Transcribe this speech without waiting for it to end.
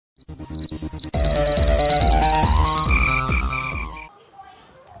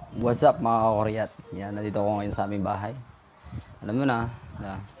What's up mga kakoryat? Yan, nandito ako ngayon sa aming bahay. Alam mo na,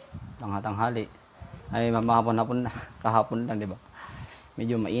 tanghatanghali. Ay, mahapon-hapon na. Kahapon lang, di ba?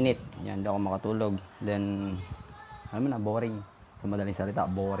 Medyo mainit. Yan, hindi ako makatulog. Then, alam mo na, boring. Sa madaling salita,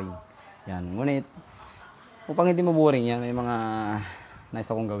 boring. Yan, ngunit, upang hindi mo boring yan, may mga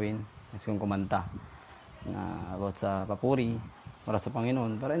nice akong gawin. Nice kong kumanta. Na about sa papuri, para sa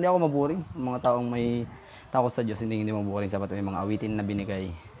Panginoon. Para hindi ako maboring. Ang mga taong may takot sa Diyos, hindi maboring. Sapat may mga awitin na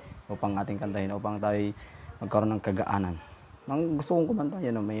binigay upang ating kantahin, upang tayo magkaroon ng kagaanan. Ang gusto kong kumanta,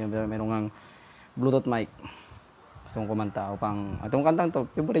 yan o, mayroong Bluetooth mic. Gusto kong kumanta upang, itong kantang to,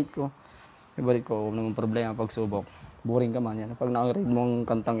 favorite ko, kung naman problema, pagsubok, boring ka man, yan. Pag na-read mo ang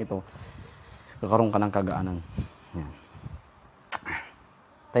kantang ito, kakaroon ka ng kagaanan. Yan.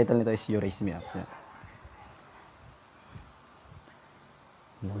 Title nito is You Raise Me Up. Yan.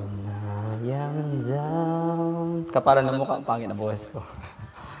 When I am down, kapalan na mukha, pangit na boses ko.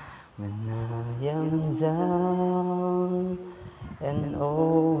 When I am down and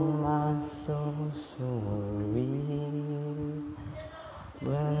oh my soul so weary,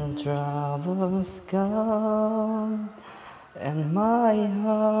 when troubles come and my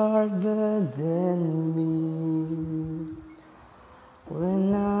heart burden me,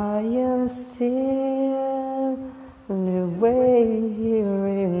 when I am still away here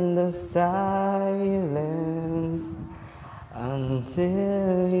in the silence,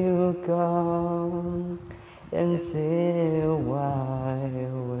 until you come and say a word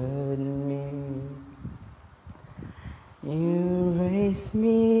with me. You raise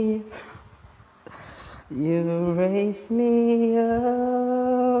me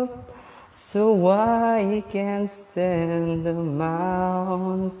up, so I can stand the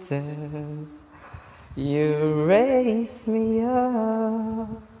mountains. You raise me up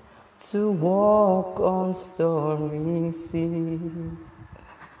to walk on stormy seas.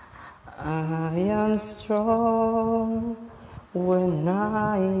 I am strong when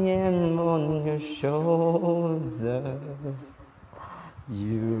I am on your shoulder.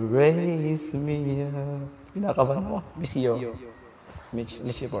 You raise me up. Kinakabahan mo? Bisyo. Mitch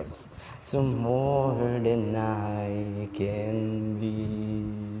reports. To more than I can be.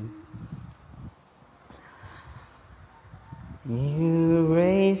 You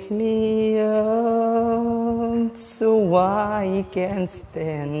raise me up so I can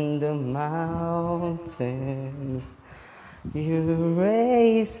stand the mountains. You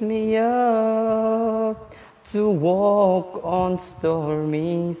raise me up to walk on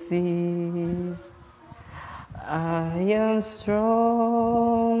stormy seas. I am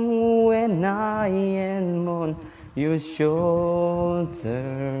strong when I am on your shoulders.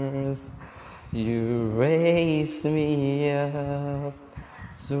 You raise me up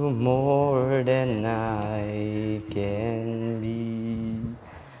to more than I can be.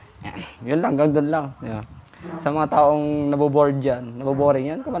 Yun lang, hanggang doon lang. Yeah. Sa mga taong naboboard dyan,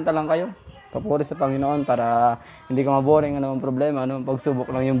 naboboring yan, kumanta lang kayo. Papuri sa Panginoon para hindi ka maboring, anong problema, anong pagsubok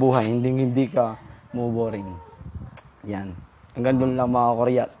lang yung buhay, hindi ka maboboring. Yan. Hanggang doon lang mga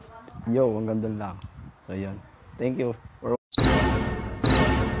koryat. Yo, hanggang doon lang. So yun. Thank you.